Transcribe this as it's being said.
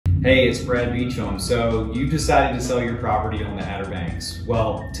Hey, it's Brad Beacham. So you decided to sell your property on the Outer Banks.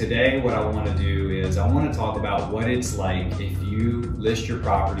 Well, today what I want to do is I want to talk about what it's like if you list your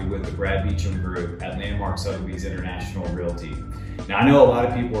property with the Brad Beacham Group at Landmark Sothebys International Realty. Now, I know a lot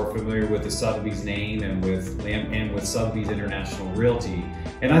of people are familiar with the Sothebys name and with Sothebys International Realty,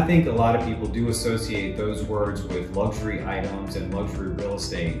 and I think a lot of people do associate those words with luxury items and luxury real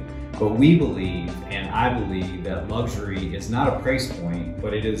estate. But we believe, and I believe, that luxury is not a price point,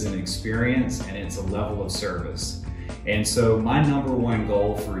 but it is an experience and it's a level of service. And so my number one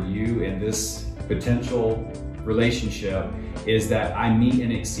goal for you in this potential relationship is that I meet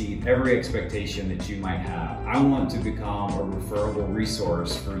and exceed every expectation that you might have. I want to become a referable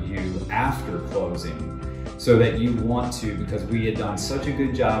resource for you after closing, so that you want to, because we had done such a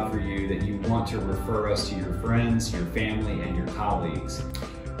good job for you, that you want to refer us to your friends, your family, and your colleagues.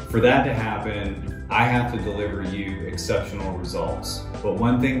 For that to happen, I have to deliver you exceptional results. But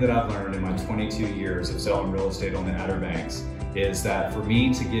one thing that I've learned in my 22 years of selling real estate on the Outer Banks is that for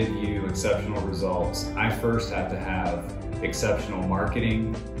me to give you exceptional results, I first have to have exceptional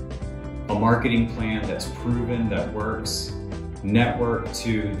marketing, a marketing plan that's proven, that works, network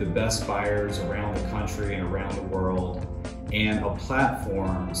to the best buyers around the country and around the world, and a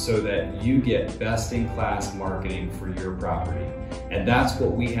platform so that you get best-in-class marketing for your property. And that's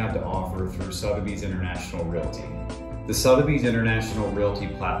what we have to offer through Sothebys International Realty. The Sothebys International Realty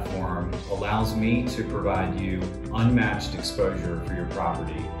platform allows me to provide you unmatched exposure for your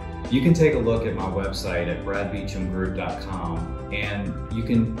property. You can take a look at my website at bradbeachamgroup.com, and you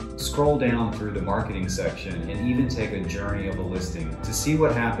can scroll down through the marketing section and even take a journey of a listing to see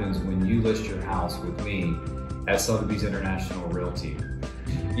what happens when you list your house with me at Sothebys International Realty.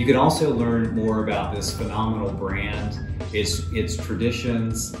 You can also learn more about this phenomenal brand, its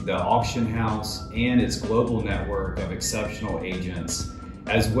traditions, the auction house, and its global network of exceptional agents,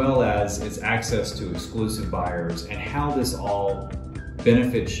 as well as its access to exclusive buyers, and how this all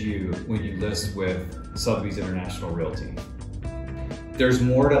benefits you when you list with Sothebys International Realty. There's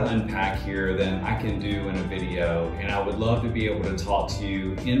more to unpack here than I can do in a video, and I would love to be able to talk to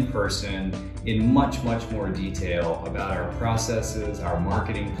you in person in much more detail about our processes, our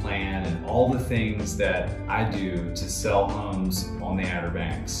marketing plan, and all the things that I do to sell homes on the Outer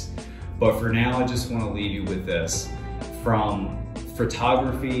Banks. But for now, I just want to leave you with this. From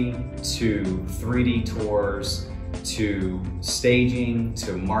photography to 3D tours, to staging,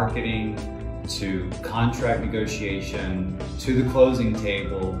 to marketing, to contract negotiation, to the closing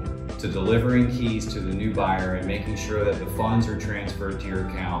table, to delivering keys to the new buyer and making sure that the funds are transferred to your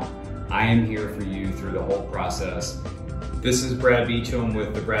account, I am here for you through the whole process. This is Brad Beacham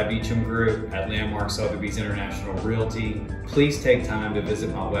with the Brad Beacham Group at Landmark Sothebys International Realty. Please take time to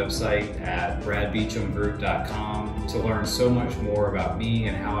visit my website at bradbeachamgroup.com to learn so much more about me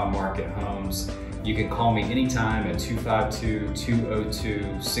and how I market homes. You can call me anytime at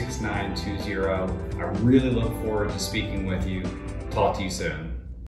 252-202-6920. I really look forward to speaking with you. Talk to you soon.